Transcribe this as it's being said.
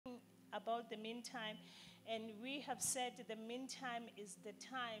about the meantime, and we have said the meantime is the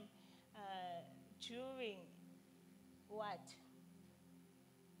time during what?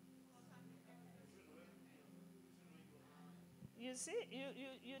 You see,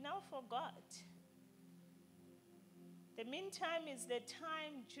 you now forgot. The meantime is the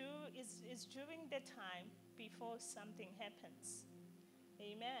time is during the time before something happens.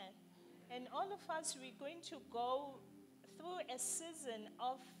 Amen. And all of us, we're going to go through a season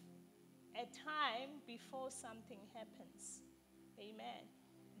of a time before something happens. Amen.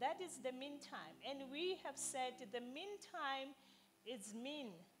 That is the meantime. And we have said the meantime is mean.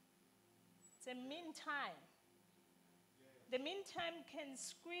 It's a meantime. The meantime can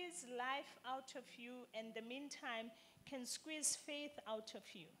squeeze life out of you, and the meantime can squeeze faith out of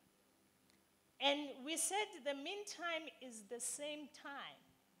you. And we said the meantime is the same time.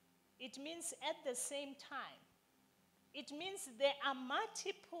 It means at the same time. It means there are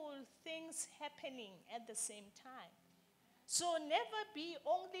multiple things happening at the same time. So never be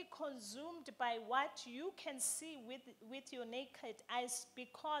only consumed by what you can see with your naked eyes,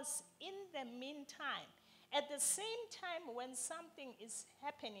 because in the meantime, at the same time when something is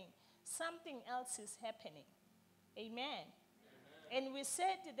happening, something else is happening. Amen. And we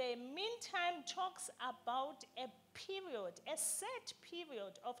said the meantime talks about a period, a set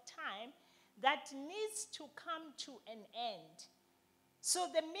period of time that needs to come to an end. So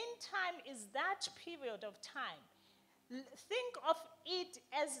the meantime is that period of time. Think of it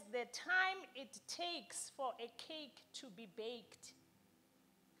as the time it takes for a cake to be baked.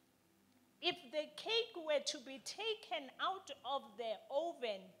 If the cake were to be taken out of the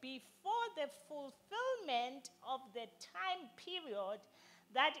oven before the fulfillment of the time period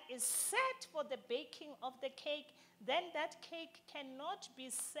that is set for the baking of the cake, then that cake cannot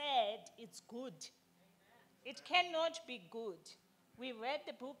be said it's good. It cannot be good. We read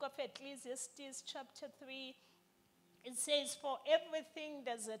the book of Ecclesiastes chapter 3. It says, for everything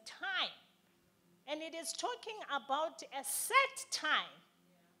there's a time. And it is talking about a set time.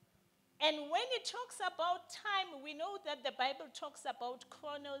 And when it talks about time, we know that the Bible talks about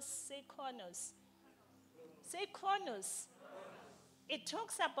chronos. Say chronos. Say chronos. It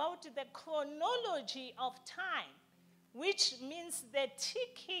talks about the chronology of time, which means the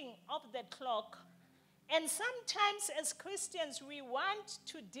ticking of the clock. And sometimes as Christians, we want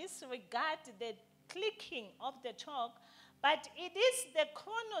to disregard the clicking of the clock, but it is the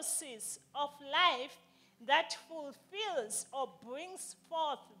chronosis of life that fulfills or brings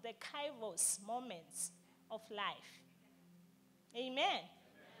forth the kairos moments of life. Amen.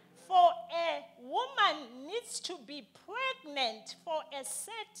 For a woman needs to be pregnant for a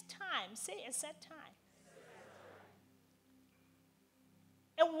set time. Say a set time.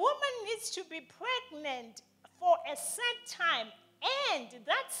 A woman needs to be pregnant for a set time, and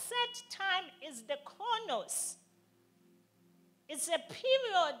that set time is the chronos. It's a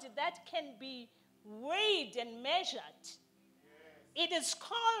period that can be weighed and measured. It is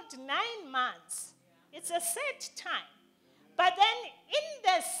called 9 months. It's a set time. But then in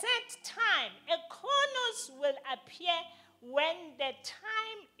the set time, a chronos will appear when the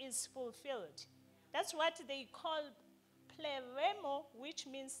time is fulfilled. That's what they call pleremo, which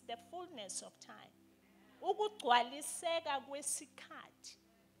means the fullness of time. Ukugcwaliseka kwesikhathi.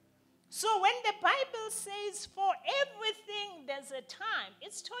 So when the Bible says for everything there's a time,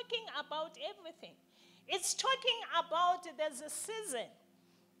 it's talking about everything. It's talking about there's a season.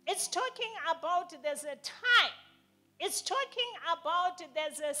 It's talking about there's a time. It's talking about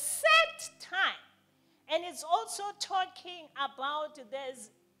there's a set time. And it's also talking about there's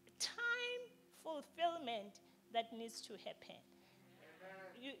time fulfillment that needs to happen.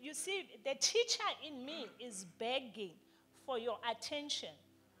 You see, the teacher in me is begging for your attention.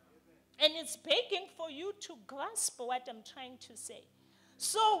 And it's begging for you to grasp what I'm trying to say.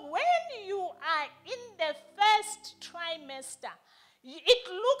 So when you are in the first trimester,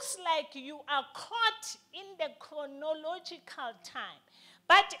 it looks like you are caught in the chronological time.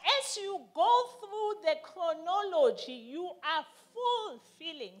 But as you go through the chronology, you are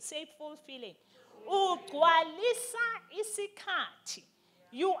fulfilling. Say fulfilling. Ugcwalisa isikhathi.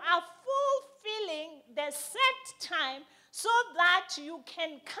 You are fulfilling the set time so that you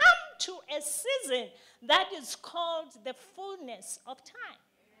can come to a season that is called the fullness of time.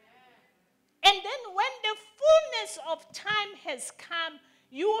 And then when the fullness of time has come,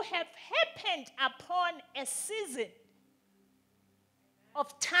 you have happened upon a season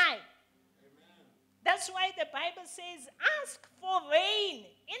of time. That's why the Bible says, ask for rain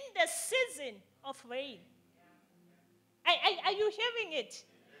in the season of rain. Are you hearing it?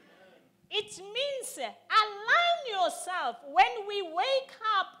 It means align yourself. When we wake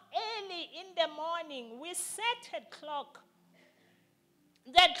up the morning, we set a clock.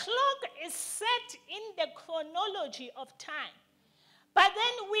 The clock is set in the chronology of time. But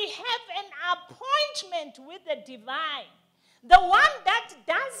then we have an appointment with the divine, the one that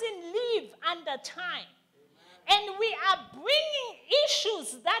doesn't live under time. And we are bringing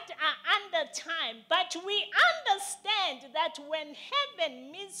issues that are under time, but we understand that when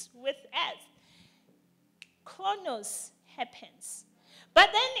heaven meets with earth, chronos happens. But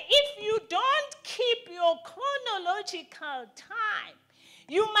then if you don't keep your chronological time,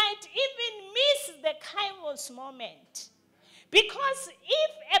 you might even miss the kairos moment. Because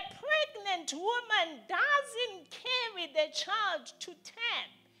if a pregnant woman doesn't carry the child to term,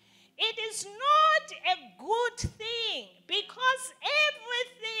 it is not a good thing, because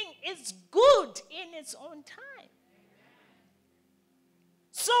everything is good in its own time.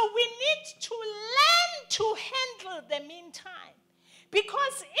 So we need to learn to handle the meantime.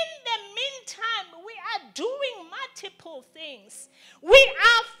 Because in the meantime, we are doing multiple things. We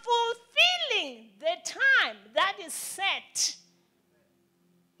are fulfilling the time that is set.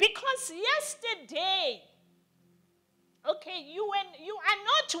 Because yesterday, okay, you are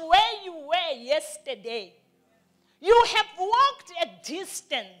not where you were yesterday. You have walked a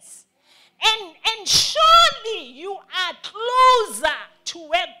distance. And surely you are closer to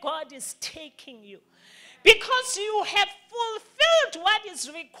where God is taking you. Because you have fulfilled what is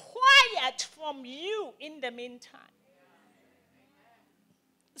required from you in the meantime.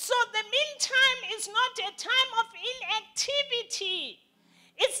 So the meantime is not a time of inactivity.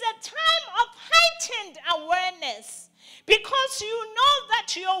 It's a time of heightened awareness. Because you know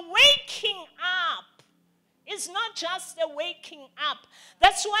that your waking up is not just a waking up.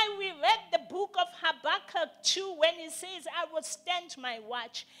 That's why we read the book of Habakkuk 2 when he says, I will stand my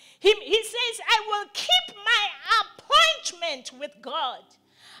watch. He says, I will keep my appointment with God.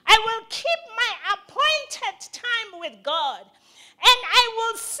 I will keep my appointed time with God. And I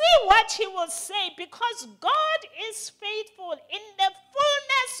will see what he will say, because God is faithful. In the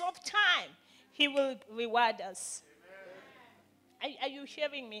fullness of time, he will reward us. Are you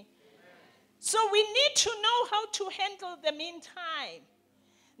hearing me? So we need to know how to handle the meantime.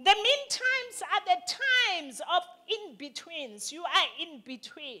 The meantimes are the times of in-betweens. You are in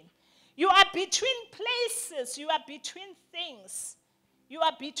between. You are between places. You are between things. You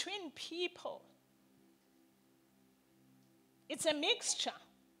are between people. It's a mixture.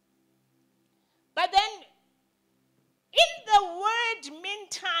 But then, in the word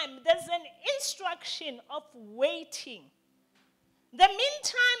meantime, there's an instruction of waiting. The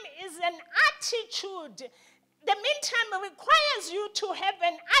meantime is an attitude. The meantime requires you to have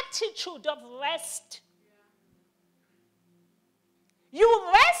an attitude of rest. You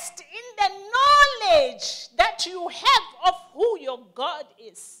rest in the knowledge that you have of who your God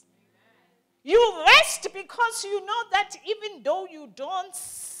is. You rest because you know that even though you don't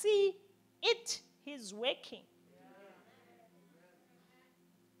see it, he's working.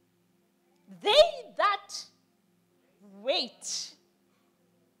 They that wait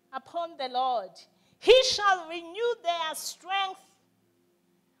upon the Lord, he shall renew their strength.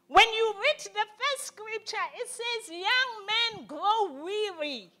 When you read the first scripture, it says, young men grow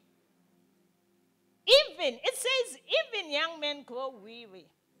weary. It says, even young men grow weary.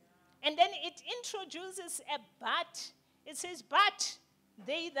 And then it introduces a but. It says, but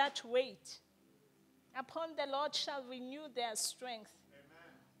they that wait upon the Lord shall renew their strength.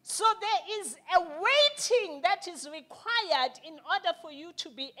 Amen. So there is a waiting that is required in order for you to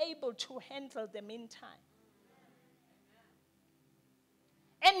be able to handle the meantime.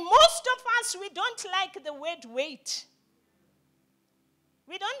 And most of us, we don't like the word wait.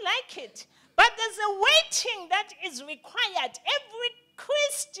 We don't like it. But there's a waiting that is required. Every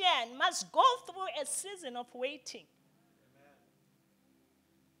Christian must go through a season of waiting. Amen.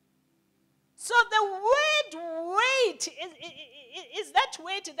 So the word wait is that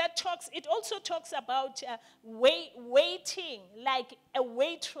word that talks, it also talks about waiting like a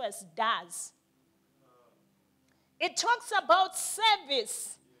waitress does. It talks about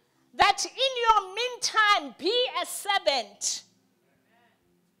service, that in your meantime be a servant.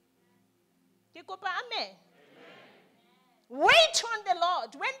 Amen. Wait on the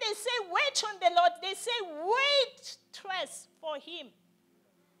Lord. When they say wait on the Lord, they say waitress for him.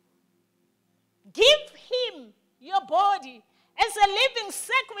 Give him your body as a living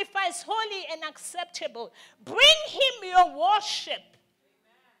sacrifice, holy and acceptable. Bring him your worship.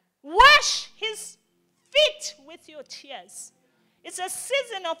 Wash his feet with your tears. It's a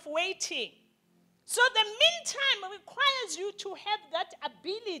season of waiting. So the meantime requires you to have that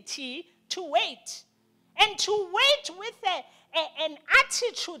ability to wait. And to wait with an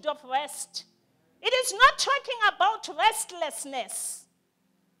attitude of rest. It is not talking about restlessness,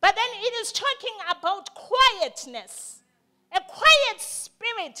 but then it is talking about quietness. A quiet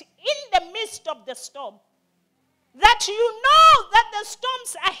spirit in the midst of the storm. That you know that the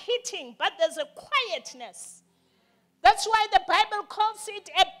storms are hitting, but there's a quietness. That's why the Bible calls it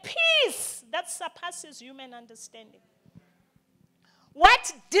a peace that surpasses human understanding.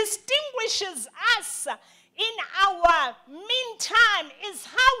 What distinguishes us in our meantime is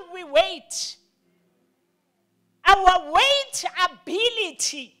how we wait. Our wait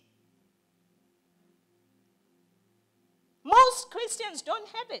ability. Most Christians don't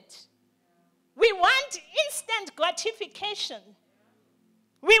have it. We want instant gratification.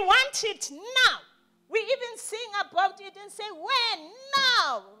 We want it now. We even sing about it and say, when?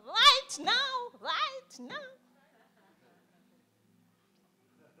 Now. Right now. Right now.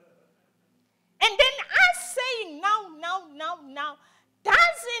 And then us saying now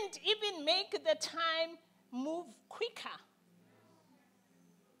doesn't even make the time move quicker.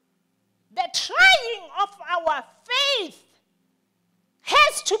 The trying of our faith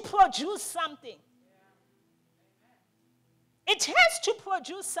has to produce something. It has to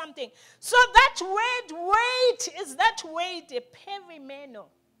produce something. So that word wait is that word perimeno.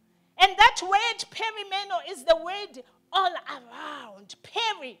 And that word perimeno is the word all around.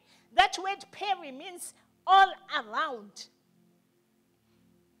 Peri. That word peri means all around.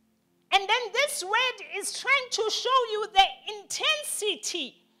 And then this word is trying to show you the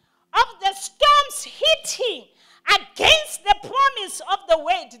intensity of the storms hitting against the promise of the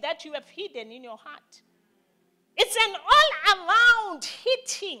word that you have hidden in your heart. It's an all-around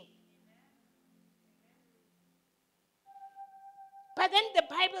hitting. But then the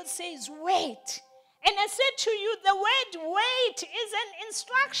Bible says, wait. And I said to you, the word wait is an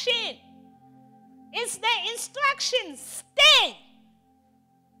instruction. It's the instruction, stay.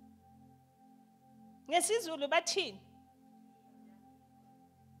 NgesiZulu bathini?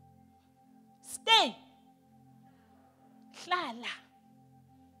 Stay. Hlala.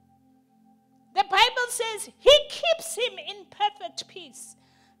 The Bible says he keeps him in perfect peace,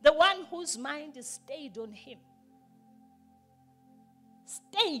 the one whose mind is stayed on him.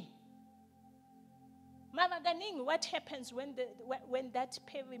 Stay. Mama Ganing, what happens when that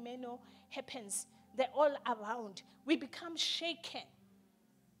perimeno happens? They're all around. We become shaken.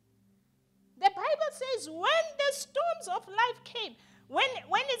 The Bible says when the storms of life came, when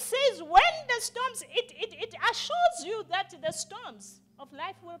it says when the storms, it assures you that the storms of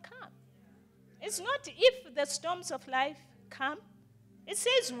life will come. It's not if the storms of life come. It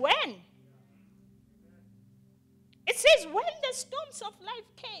says when. It says when the storms of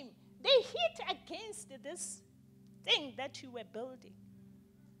life came, they hit against this thing that you were building.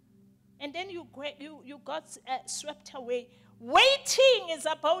 And then you got swept away. Waiting is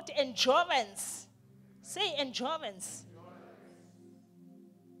about endurance. Say endurance.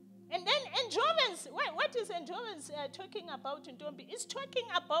 And then endurance, what is endurance talking about in Dombi? It's talking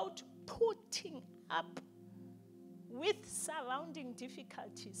about putting up with surrounding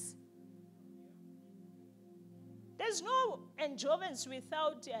difficulties. There's no endurance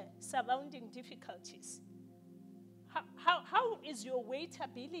without surrounding difficulties. How is your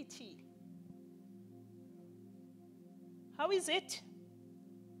waitability? How is it?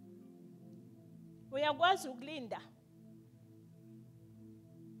 Uyakwazi ukulinda.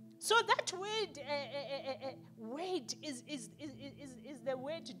 So that word, wait, is the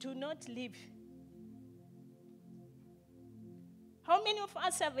word do not leave. How many of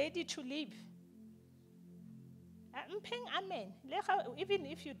us are ready to leave? Amen. Even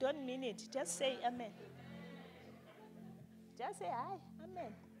if you don't mean it, just say amen. Just say aye,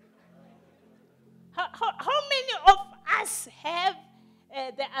 amen. How many of us have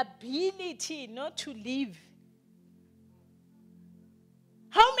the ability not to leave?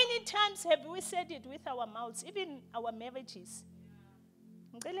 How many times have we said it with our mouths, even our marriages?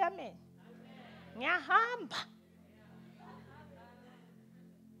 Amen. Ngiyahamba.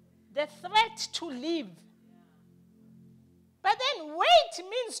 The threat to leave. But then wait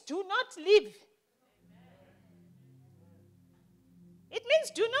means do not leave. It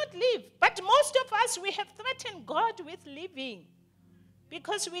means do not leave. But most of us, we have threatened God with leaving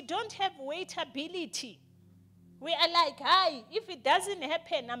because we don't have waitability. We are like, hi, if it doesn't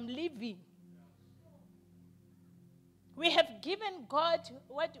happen, I'm leaving. We have given God,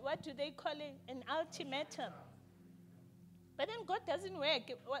 what do they call it? An ultimatum. But then God doesn't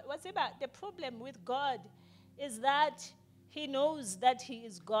work. What's about the problem with God is that he knows that he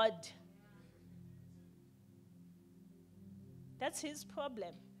is God. That's his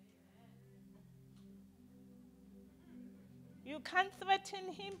problem. You can't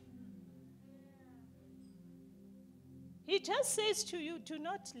threaten him. He just says to you, do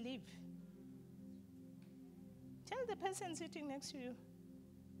not leave. Tell the person sitting next to you.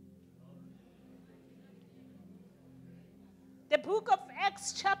 The book of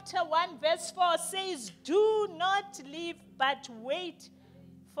Acts chapter 1 verse 4 says, do not leave but wait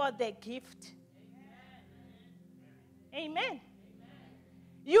for the gift. Amen. Amen.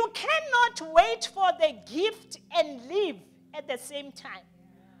 You cannot wait for the gift and live at the same time.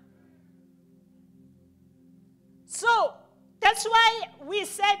 So, that's why we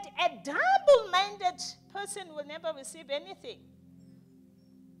said a double-minded person will never receive anything.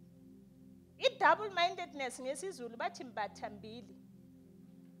 I-double-mindedness ngesizulu bathi mbathambili.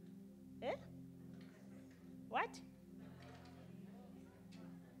 Eh? What?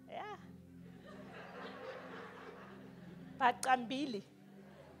 Yeah. Batambili.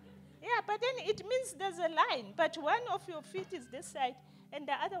 Yeah, but then it means there's a line, but one of your feet is this side and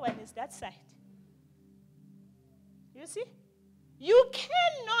the other one is that side. You see? You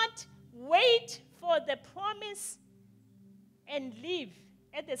cannot wait for the promise and live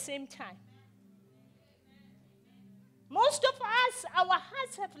at the same time. Most of us, our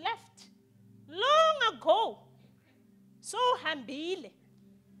hearts have left long ago. So hambile.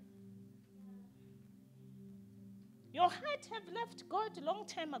 Your heart have left God a long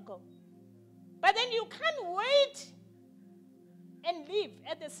time ago. But then you can't wait and live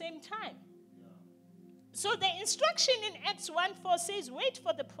at the same time. So the instruction in Acts 1:4 says, wait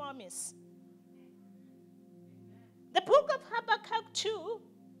for the promise. The book of Habakkuk 2,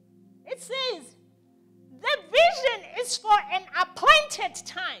 it says, the vision is for an appointed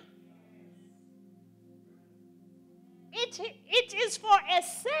time. It is for a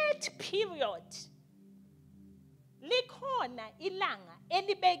set period. Likhona ilanga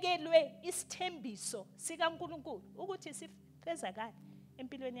elibekelwe isithembiso sikaNkulunkulu ukuthi sifezakale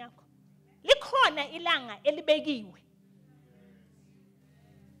empilweni yakho. Likhona ilanga elibekiwe.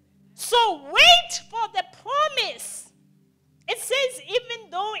 So wait for the promise. It says even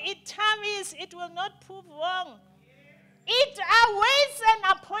though it tarries, it will not prove wrong. It awaits an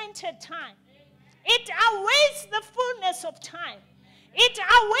appointed time. It awaits the fullness of time. It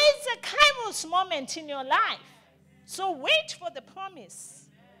awaits a kairos moment in your life. So wait for the promise.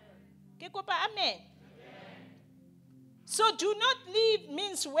 Amen. So do not leave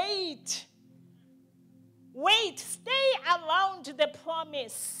means wait. Wait, stay around the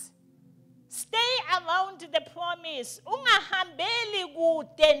promise. Stay around the promise. Ungahambeli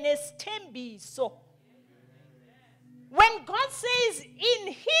kude nesithembiso. When God says, in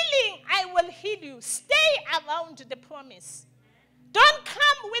healing, I will heal you, stay around the promise. Don't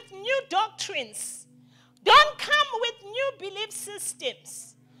come with new doctrines. Don't come with new belief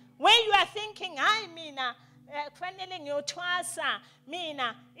systems where you are thinking, I mean,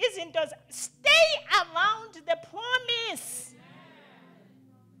 stay around the promise.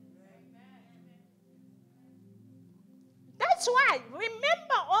 That's why,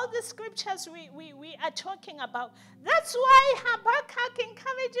 remember all the scriptures we are talking about. That's why Habakkuk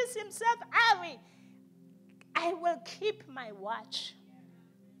encourages himself, I will keep my watch.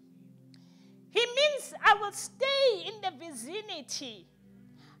 He means I will stay in the vicinity.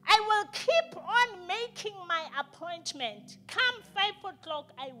 I will keep on making my appointment. Come 5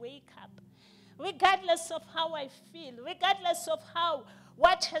 o'clock, I wake up. Regardless of how I feel, regardless of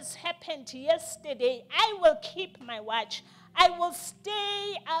what has happened yesterday, I will keep my watch. I will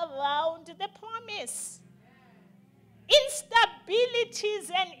stay around the promise.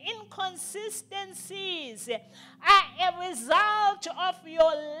 Instabilities and inconsistencies are a result of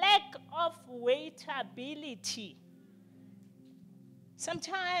your lack of waitability.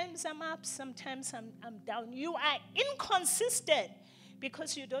 Sometimes I'm up, sometimes I'm down. You are inconsistent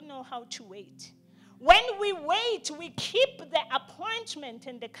because you don't know how to wait. When we wait, we keep the appointment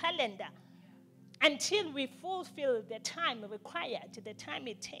in the calendar until we fulfill the time required, the time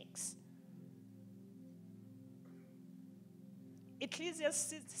it takes.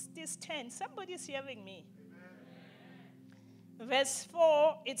 Ecclesiastes 10. Somebody's hearing me. Verse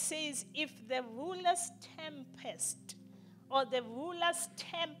 4, it says, if the ruler's tempest or the ruler's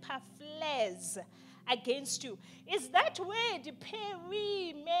temper flares against you. Is that word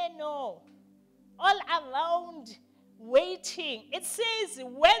perimeno? All around waiting. It says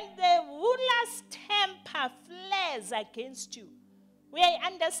when the ruler's temper flares against you. We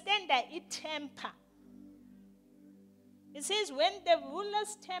understand that it temper. It says when the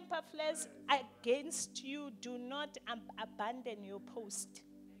ruler's temper flares against you, do not abandon your post.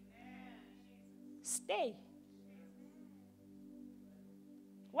 Stay.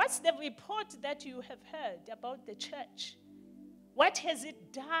 What's the report that you have heard about the church? What has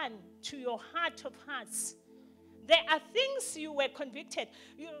it done to your heart of hearts? There are things you were convicted.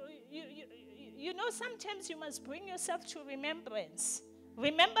 You know, sometimes you must bring yourself to remembrance.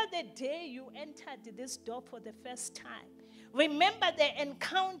 Remember the day you entered this door for the first time. Remember the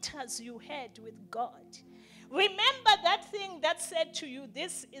encounters you had with God. Remember that thing that said to you,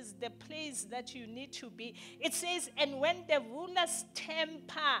 this is the place that you need to be. It says, and when the ruler's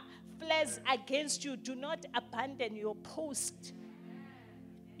temper flares against you, do not abandon your post.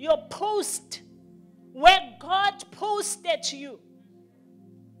 Your post where God posted you.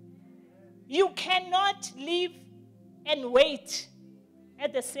 You cannot live and wait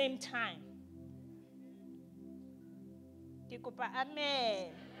at the same time.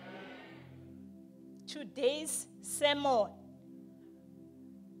 Amen. Today's sermon,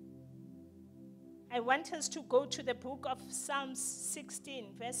 I want us to go to the book of Psalms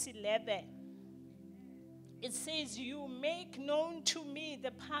 16, verse 11. It says, you make known to me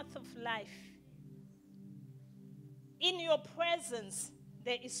the path of life. In your presence,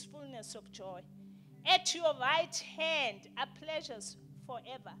 there is fullness of joy. At your right hand are pleasures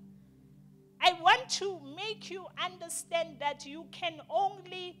forever. I want to make you understand that you can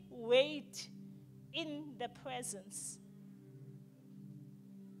only wait in the presence.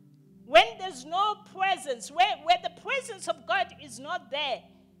 When there's no presence, where the presence of God is not there,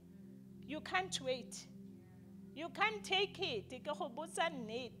 you can't wait. You can't take it.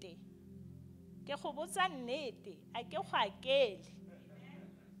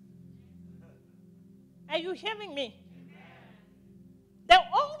 Are you hearing me? The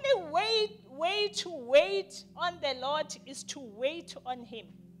only way to wait on the Lord is to wait on Him.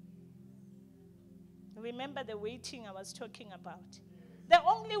 Remember the waiting I was talking about. The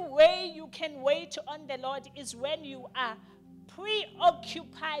only way you can wait on the Lord is when you are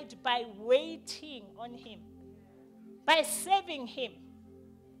preoccupied by waiting on Him, by serving Him.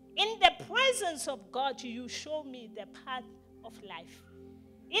 In the presence of God, you show me the path of life.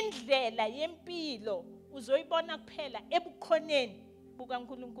 Indlela yempilo uzoyibona kuphela ebukhoneni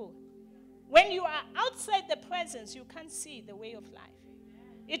bukaNkulunkulu. When you are outside the presence, you can't see the way of life.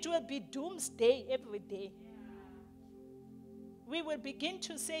 It will be doomsday every day. We will begin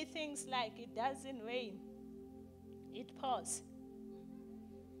to say things like, it doesn't rain, it pours.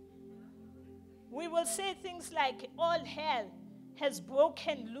 We will say things like, all hell has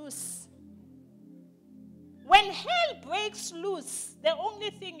broken loose. When hell breaks loose, the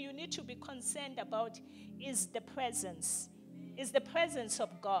only thing you need to be concerned about is the presence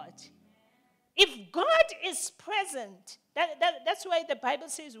of God. If God is present, that's why the Bible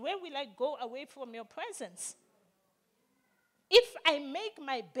says, where will I go away from your presence? If I make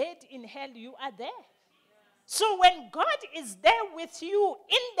my bed in hell, you are there. So when God is there with you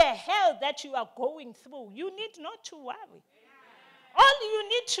in the hell that you are going through, you need not to worry. All you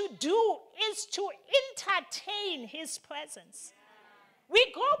need to do is to entertain His presence.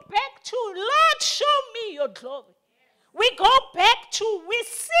 We go back to, Lord, show me your glory. We go back to, we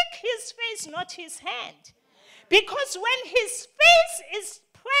seek His face, not His hand. Because when His face is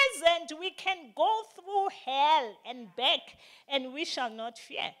present, we can go through hell and back, and we shall not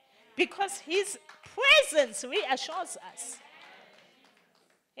fear. Because His presence reassures us.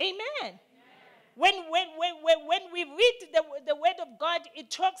 Amen. When we read the word of God, it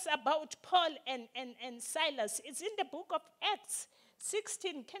talks about Paul and Silas. It's in the book of Acts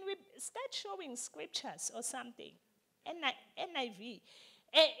 16. Can we start showing scriptures or something? NIV.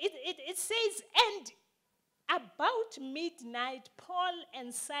 It says, and about midnight, Paul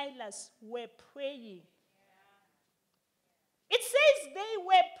and Silas were praying. It says they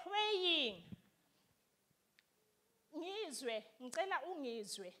were praying.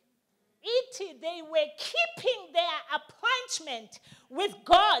 They were keeping their appointment with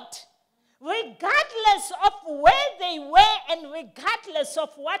God, regardless of where they were and regardless of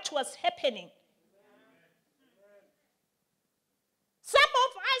what was happening. Some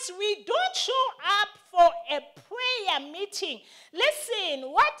of us, we don't show up for a prayer meeting.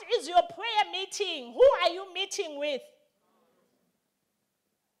 Listen, what is your prayer meeting? Who are you meeting with?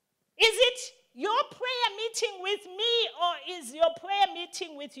 Is it your prayer meeting with me, or is your prayer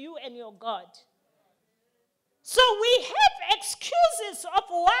meeting with you and your God? So we have excuses of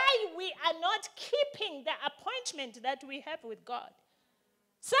why we are not keeping the appointment that we have with God.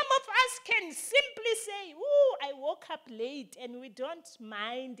 Some of us can simply say, oh, I woke up late, and we don't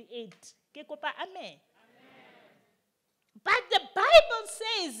mind it. Amen. But the Bible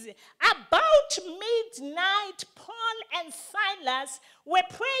says about midnight, Paul and Silas were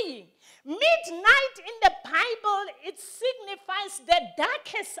praying. Midnight in the Bible, it signifies the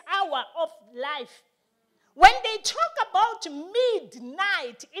darkest hour of life. When they talk about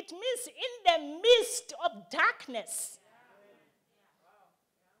midnight, it means in the midst of darkness.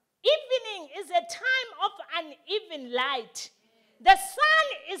 Evening is a time of uneven light. The sun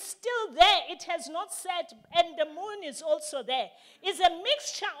is still there. It has not set, and the moon is also there. It's a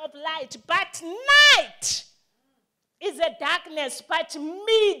mixture of light, but night is a darkness, but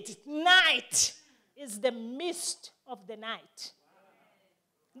midnight is the mist of the night.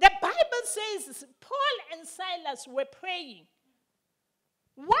 The Bible says Paul and Silas were praying.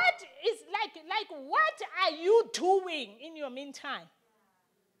 What is what are you doing in your meantime?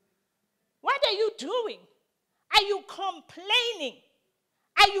 What are you doing? Are you complaining?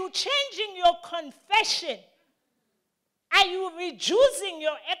 Are you changing your confession? Are you reducing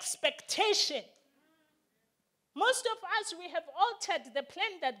your expectation? Most of us, we have altered the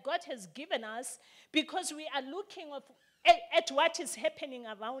plan that God has given us because we are looking at what is happening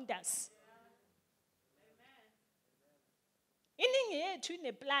around us. In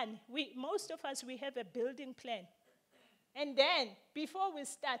a plan, most of us, we have a building plan. And then, before we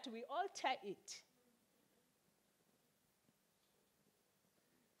start, we alter it.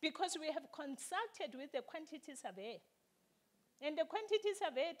 Because we have consulted with the quantity survey. And the quantity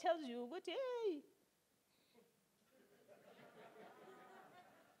survey tells you, hey.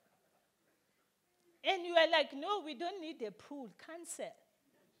 And you are like, no, we don't need a pool, cancel.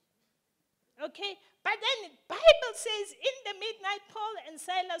 Okay? But then the Bible says in the midnight, Paul and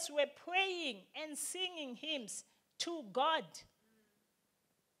Silas were praying and singing hymns to God.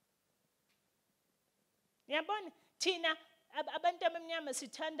 Yabona thina abantu abamnyama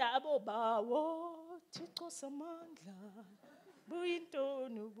sithanda abobawo Thixo samandla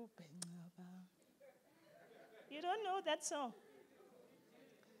buyintoni ububhenqaba. You don't know that song?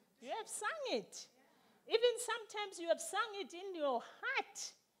 You have sung it. Even sometimes you have sung it in your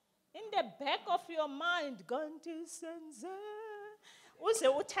heart, in the back of your mind. Ganti senze uze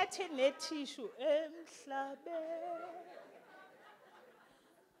uthathe nethishu emhlabeni.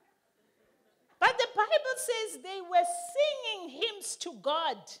 But the Bible says they were singing hymns to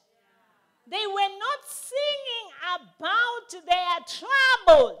God. They were not singing about their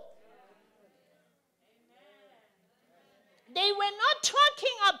trouble. They were not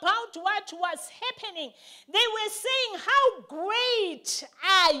talking about what was happening. They were saying, how great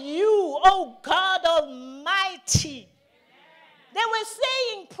are you, O God Almighty. They were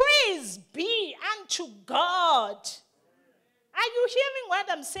saying, praise be unto God. Are you hearing what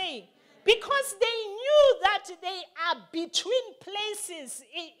I'm saying? Because they knew that they are between places.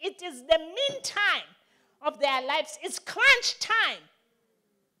 It is the meantime of their lives. It's crunch time.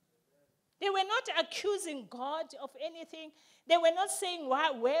 They were not accusing God of anything. They were not saying,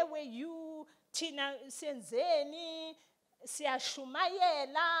 where were you? Tina senzeni,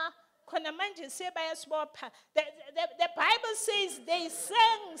 siyashumayela. The Bible says they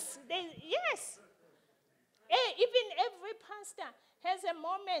sang. Yes. Even every pastor has a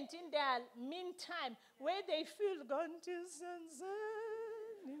moment in their meantime where they feel gone to Tanzania.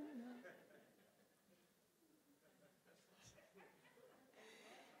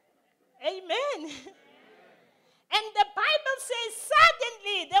 Amen. And the Bible says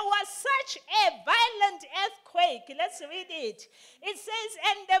suddenly there was such a violent earthquake. Let's read it. It says,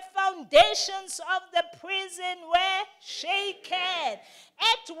 and the foundations of the prison were shaken.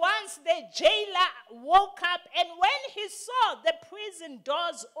 At once the jailer woke up, and when he saw the prison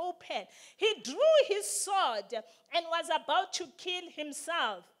doors open, he drew his sword and was about to kill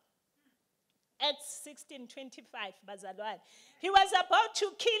himself. Acts 16:25, Bazalwan. He was about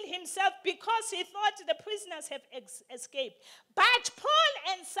to kill himself because he thought the prisoners have escaped. But Paul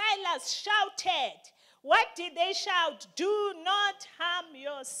and Silas shouted. What did they shout? Do not harm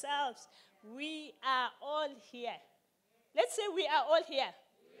yourselves. We are all here. Let's say we are all here.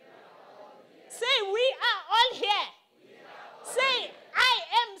 Say, we are all here. Say, I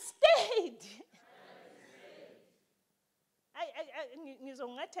am stayed.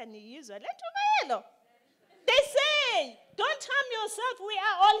 They say, don't harm yourself, we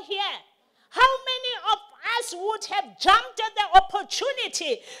are all here. How many of us would have jumped at the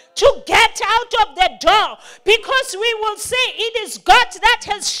opportunity to get out of the door? Because we will say it is God that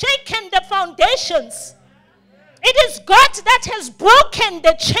has shaken the foundations. It is God that has broken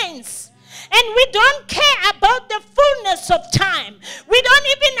the chains. And we don't care about the fullness of time. We don't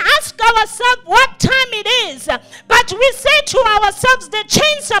even ask ourselves what time it is. But we say to ourselves, the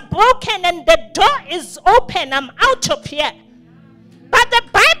chains are broken and the door is open. I'm out of here. But the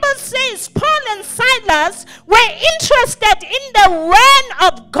Bible says Paul and Silas were interested in the reign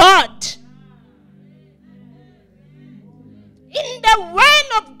of God. In the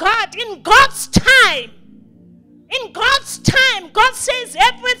reign of God, in God's time. God's time, God says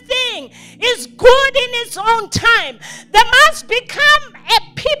everything is good in its own time. There must be a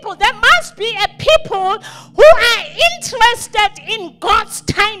people who are interested in God's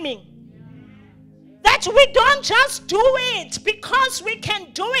timing. That we don't just do it because we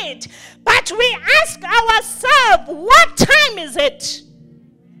can do it, but we ask ourselves, what time is it?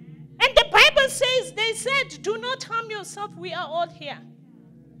 And the Bible says, they said, do not harm yourself, we are all here.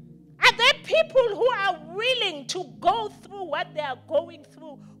 Are there people who are willing to go through what they are going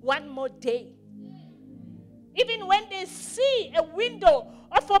through one more day? Even when they see a window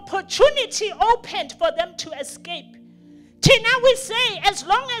of opportunity opened for them to escape. Tina, we say, as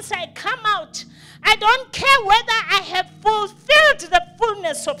long as I come out, I don't care whether I have fulfilled the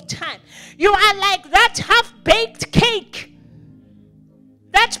fullness of time. You are like that half-baked cake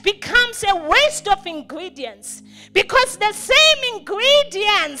that becomes a waste of ingredients, because the same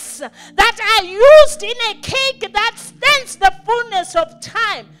ingredients that are used in a cake that stands the fullness of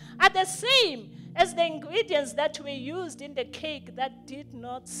time are the same as the ingredients that were used in the cake that did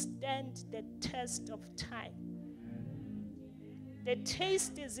not stand the test of time. The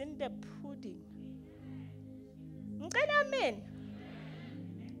taste is in the pudding. Amen.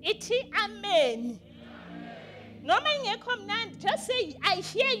 Iti amen. Just say, I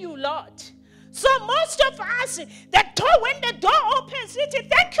hear you, Lord. So most of us, when the door opens, we say,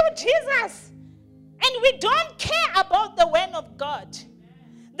 thank you, Jesus. And we don't care about the word of God.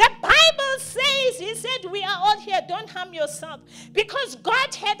 The Bible says, he said, we are all here, don't harm yourself. Because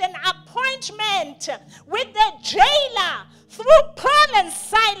God had an appointment with the jailer through Paul and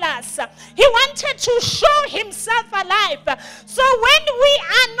Silas. He wanted to show himself alive. So when we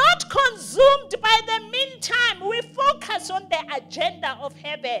are not consumed by the meantime, we focus on the agenda of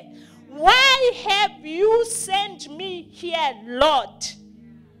heaven. Why have you sent me here, Lord?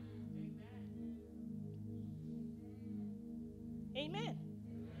 Amen.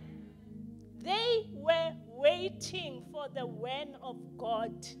 They were waiting for the word of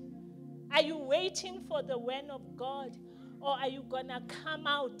God. Are you waiting for the word of God? Or are you going to come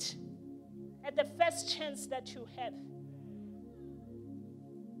out at the first chance that you have?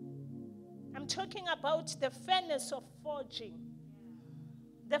 I'm talking about the furnace of forging.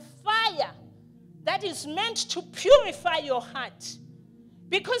 The fire that is meant to purify your heart.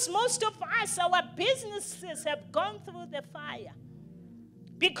 Because most of us, our businesses have gone through the fire.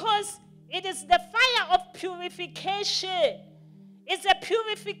 Because it is the fire of purification. It's a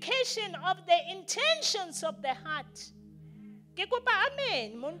purification of the intentions of the heart.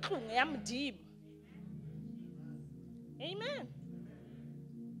 Amen.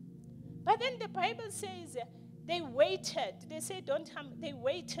 But then the Bible says they waited. They say don't harm. They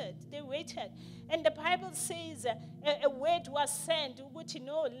waited. And the Bible says a word was sent, which,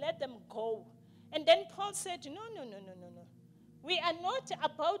 let them go. And then Paul said, no. We are not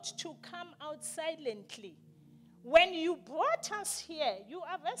about to come out silently. When you brought us here, you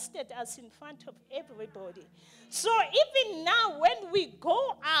arrested us in front of everybody. So even now, when we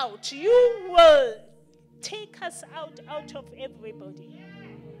go out, you will take us out of everybody.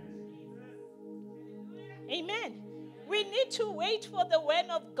 Amen. We need to wait for the word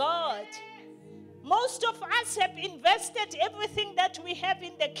of God. Most of us have invested everything that we have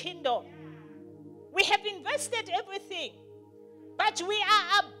in the kingdom. We have invested everything. But we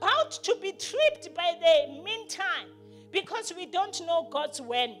are about to be tripped by the meantime because we don't know God's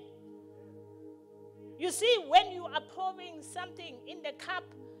when. You see, when you are pouring something in the cup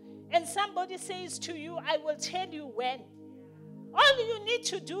and somebody says to you, I will tell you when. All you need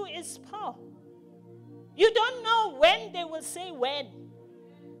to do is pour. You don't know when they will say when.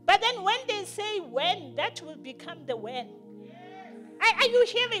 But then when they say when, that will become the when. Are you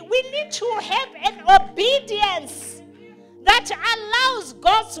hearing? We need to have an obedience that allows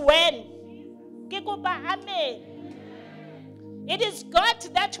God's when. Amen. It is God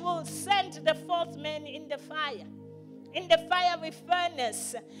that will send the fourth man in the fire, in the fiery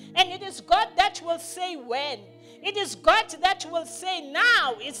furnace. And it is God that will say when. It is God that will say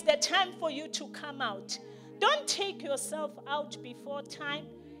now is the time for you to come out. Don't take yourself out before time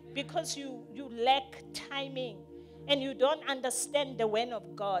because you lack timing and you don't understand the when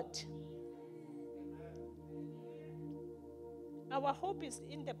of God. Our hope is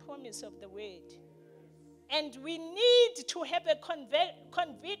in the promise of the word. And we need to have a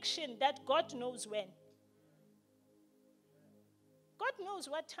conviction that God knows when. God knows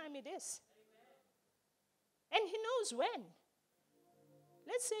what time it is. And he knows when.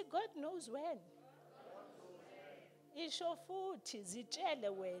 Let's say God knows when. Isho futhi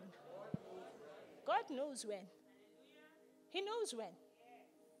zitshele when. God knows when. He knows when.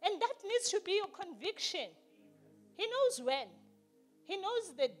 And that needs to be your conviction. He knows when. He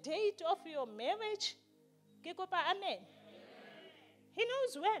knows the date of your marriage. Amen. He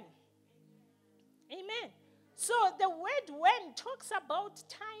knows when. Amen. So the word when talks about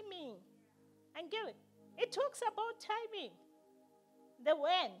timing. And get it? It talks about timing. The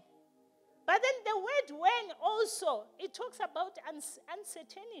when. But then the word when also, it talks about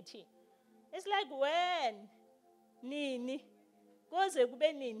uncertainty. It's like when. Nini. Goze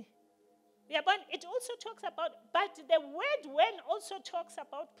kube nini. It also talks about, but the word when also talks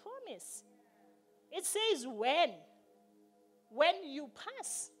about promise. It says when you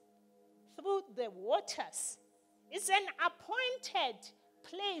pass through the waters. It's an appointed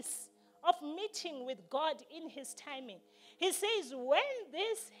place of meeting with God in his timing. He says, when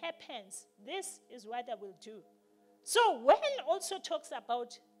this happens, this is what I will do. So when also talks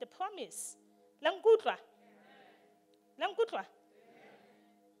about the promise. Langutwa. Langutwa.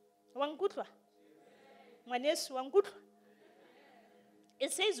 Wangutwa. Mwanesu wangutwa.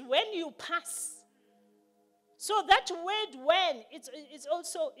 It says when you pass. So that word when, it's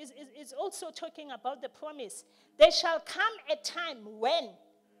also talking about the promise. There shall come a time when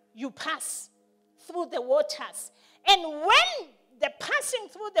you pass through the waters. And when the passing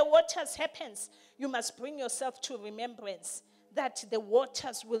through the waters happens, you must bring yourself to remembrance that the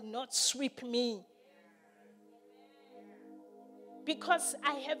waters will not sweep me. Because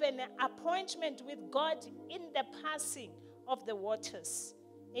I have an appointment with God in the passing of the waters.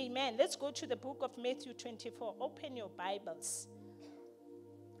 Amen. Let's go to the book of Matthew 24. Open your Bibles.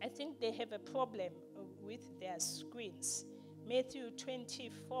 I think they have a problem with their screens. Matthew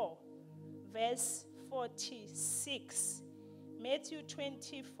 24, verse 46. Matthew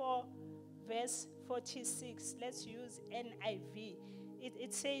 24, verse 46. Let's use NIV.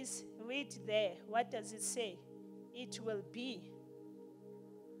 It says, read there. What does it say? It will be.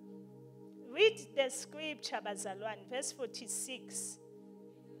 Read the scripture, Bazalwan, verse 46.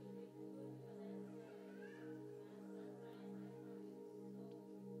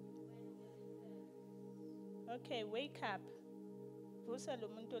 Okay, wake up.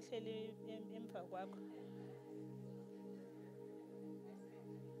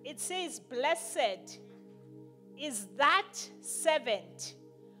 It says, blessed is that servant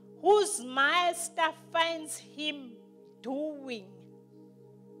whose master finds him doing.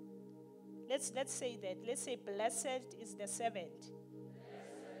 Let's say that. Let's say, blessed is the servant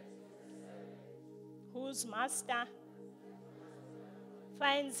whose master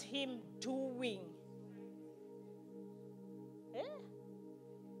finds him doing.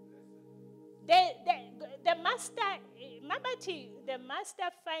 The master, the master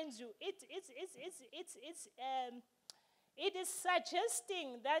finds you. It is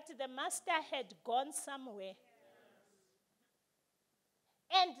suggesting that the master had gone somewhere,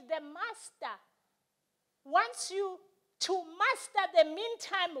 and the master wants you to master the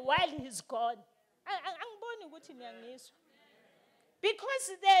meantime while he's gone. Because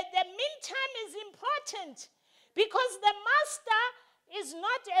the meantime is important. Because the master is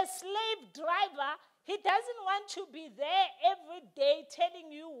not a slave driver. He doesn't want to be there every day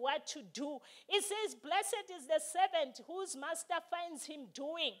telling you what to do. It says, blessed is the servant whose master finds him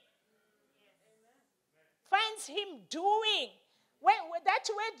doing. Finds him doing. That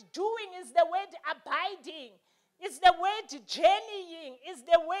word doing is the word abiding. It's the word journeying. It's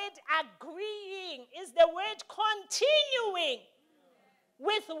the word agreeing. It's the word continuing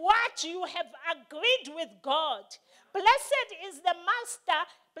with what you have agreed with God. Blessed is the master.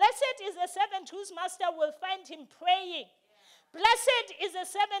 Blessed is the servant whose master will find him praying. Blessed is the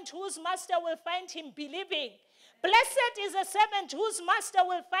servant whose master will find him believing. Blessed is the servant whose master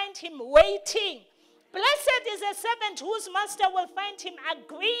will find him waiting. Blessed is the servant whose master will find him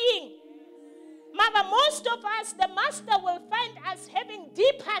agreeing. Mama, most of us, the master will find us having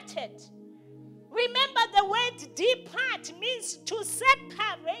departed. Remember, the word depart means to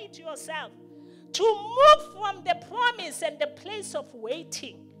separate yourself, to move from the promise and the place of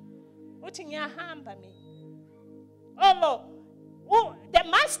waiting. Oh, the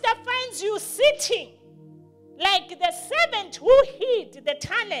master finds you sitting like the servant who hid the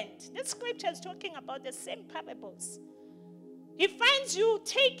talent. The scripture is talking about the same parables. He finds you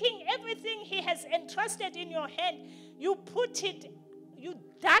taking everything he has entrusted in your hand. You put it, you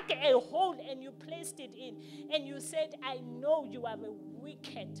dug a hole and you placed it in. And you said, I know you are a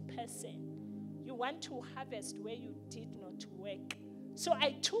wicked person. You want to harvest where you did not work. So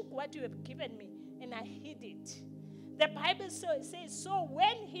I took what you have given me and I hid it. The Bible says, so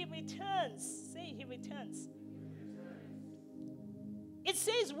when he returns, say he returns. It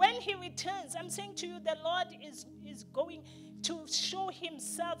says when he returns, I'm saying to you, the Lord is going to show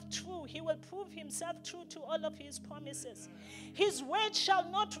himself true. He will prove himself true to all of his promises. His word shall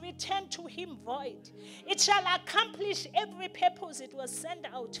not return to him void. It shall accomplish every purpose it was sent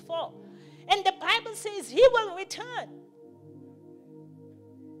out for. And the Bible says he will return.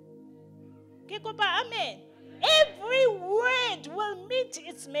 Amen. Every word will meet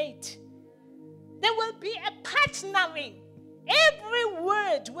its mate. There will be a partnering. Every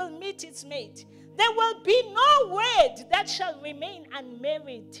word will meet its mate. There will be no word that shall remain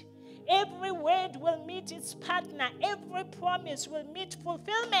unmarried. Every word will meet its partner. Every promise will meet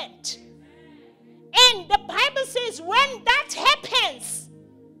fulfillment. And the Bible says when that happens,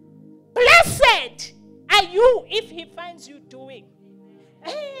 blessed are you if he finds you doing.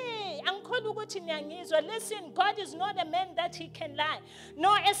 Hey, listen, God is not a man that he can lie,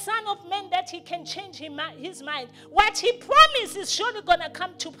 nor a son of man that he can change his mind. What he promised is surely going to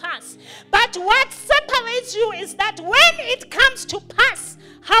come to pass. But what separates you is that when it comes to pass,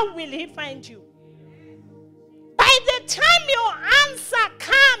 how will he find you? By the time your answer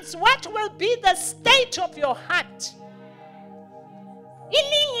comes, what will be the state of your heart?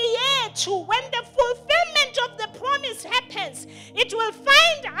 When the fulfillment of the promise happens, it will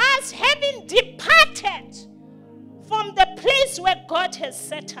find us having departed from the place where God has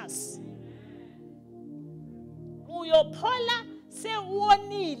set us. Uyophola se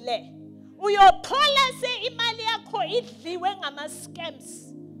uwonile. Uyophola se imali yakho idliwe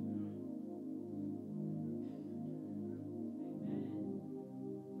ngama-scams.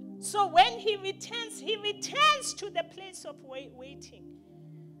 So when he returns to the place of waiting.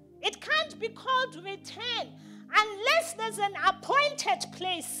 It can't be called return unless there's an appointed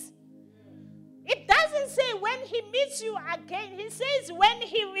place. It doesn't say when he meets you again. He says when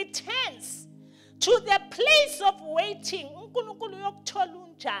he returns to the place of waiting. uNkulunkulu uyokuthola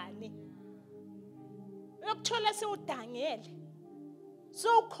unjani? Uyokuthola sewudangele.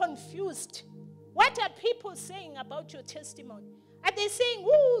 So confused. What are people saying about your testimony? Are they saying,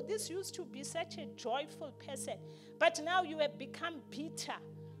 "Ooh, this used to be such a joyful person, but now you have become bitter.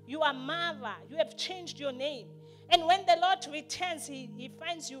 You are Mara. You have changed your name." And when the Lord returns, he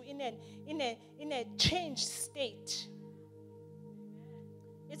finds you in a changed state.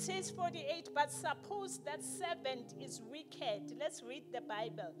 It says 48, but suppose that servant is wicked. Let's read the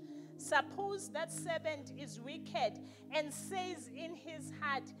Bible. Suppose that servant is wicked and says in his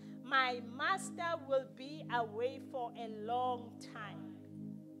heart, "My master will be away for a long time."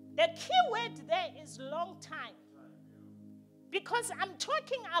 The key word there is long time. Because I'm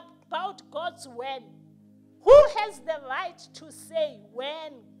talking about God's when. Who has the right to say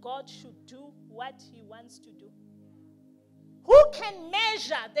when God should do what he wants to do? Who can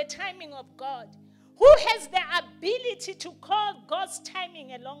measure the timing of God? Who has the ability to call God's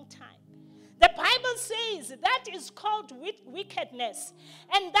timing a long time? The Bible says that is called wickedness.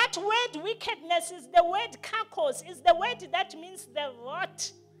 And that word wickedness is the word kakos, is the word that means the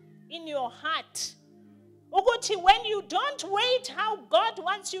rot in your heart. Ukuthi, when you don't wait how God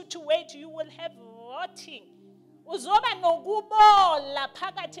wants you to wait, you will have rotting. Uzoba nokubola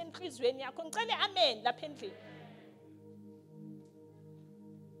phakathi enhlizweni yakho. Ngicela amen lapha endlini.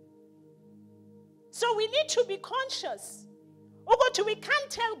 So we need to be conscious. Ukuthi, we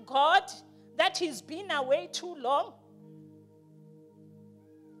can't tell God that he's been away too long.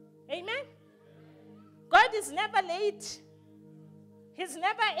 Amen? God is never late. He's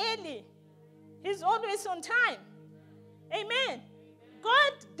never early. He's always on time. Amen.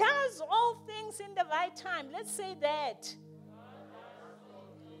 God does all things in the right time. Let's say that.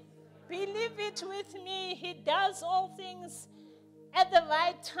 Believe it with me. He does all things at the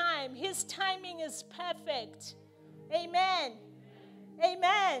right time. His timing is perfect. Amen.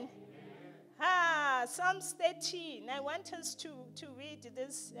 Amen. Psalms 13. I want us to read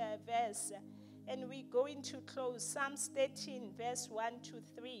this verse. And we're going to close. Psalms 13, verse 1 to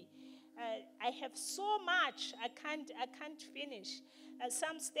 3. I have so much I can't finish.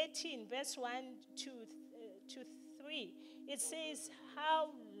 Psalms 13, verse 1 to 3. It says,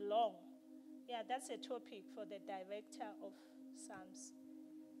 "How long?" Yeah, that's a topic for the director of Psalms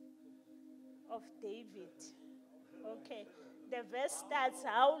of David. Okay, the verse starts,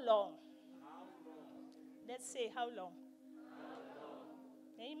 "How long?" Let's say, "How long?"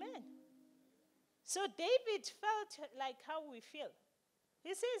 Amen. So David felt like how we feel.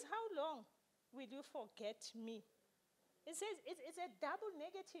 He says, "How long will you forget me?" It says, it's a double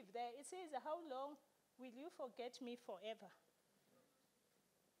negative there. It says, "How long will you forget me forever?"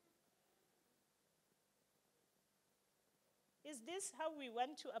 Is this how we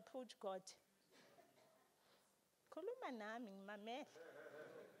want to approach God? Khuluma nami, mamela.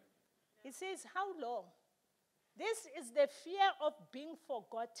 He says, how long? This is the fear of being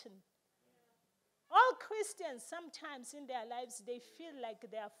forgotten. All Christians, sometimes in their lives, they feel like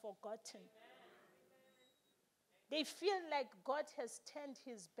they are forgotten. They feel like God has turned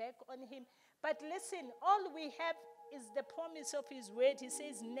his back on him. But listen, all we have is the promise of his word. He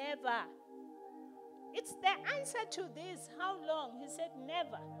says, never. It's the answer to this. How long? He said,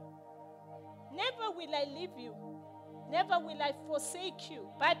 never. Never will I leave you. Never will I forsake you.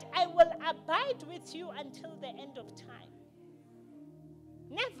 But I will abide with you until the end of time.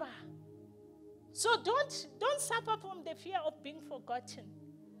 Never. So don't suffer from the fear of being forgotten.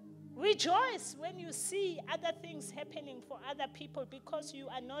 Rejoice when you see other things happening for other people because you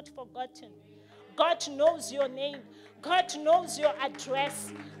are not forgotten. God knows your name. God knows your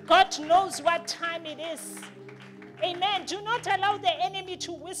address. God knows what time it is. Amen. Do not allow the enemy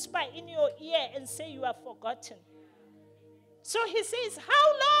to whisper in your ear and say you are forgotten. So he says,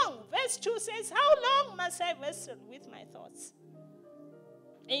 how long? Verse 2 says, how long must I wrestle with my thoughts?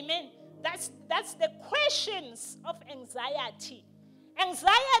 Amen. That's the questions of anxiety.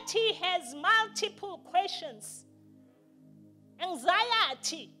 Anxiety has multiple questions.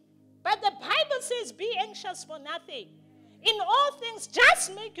 Anxiety. But the Bible says, be anxious for nothing. In all things,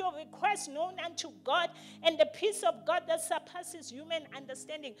 just make your request known unto God, and the peace of God that surpasses human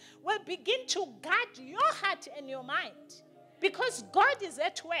understanding will begin to guard your heart and your mind. Because God is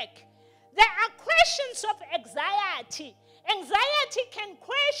at work. There are questions of anxiety. Anxiety can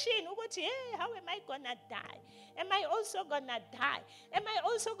question, hey, how am I going to die? Am I also going to die? Am I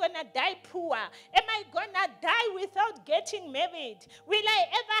also going to die poor? Am I going to die without getting married? Will I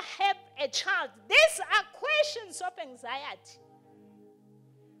ever have a child? These are questions of anxiety.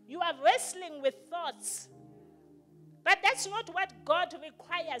 You are wrestling with thoughts. But that's not what God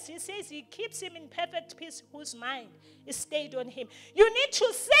requires. He says he keeps him in perfect peace whose mind is stayed on him. You need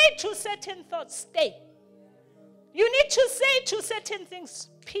to say to certain thoughts, stay. You need to say to certain things,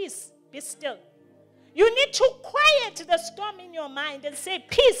 peace, be still. You need to quiet the storm in your mind and say,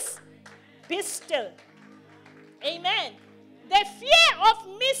 peace, be still. Amen. The fear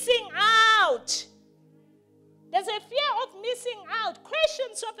of missing out. There's a fear of missing out.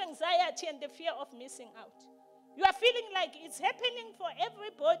 Questions of anxiety and the fear of missing out. You are feeling like it's happening for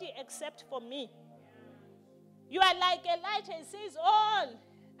everybody except for me. You are like Elijah. He says, all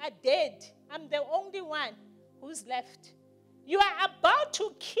are dead. I'm the only one who's left. You are about to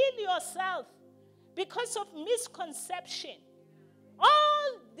kill yourself because of misconception.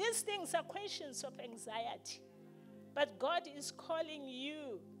 All these things are questions of anxiety. But God is calling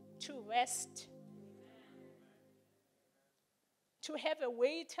you to rest. To have a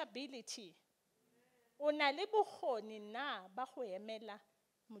waitability. O na le bokgoni na ba go emela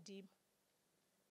Modimo?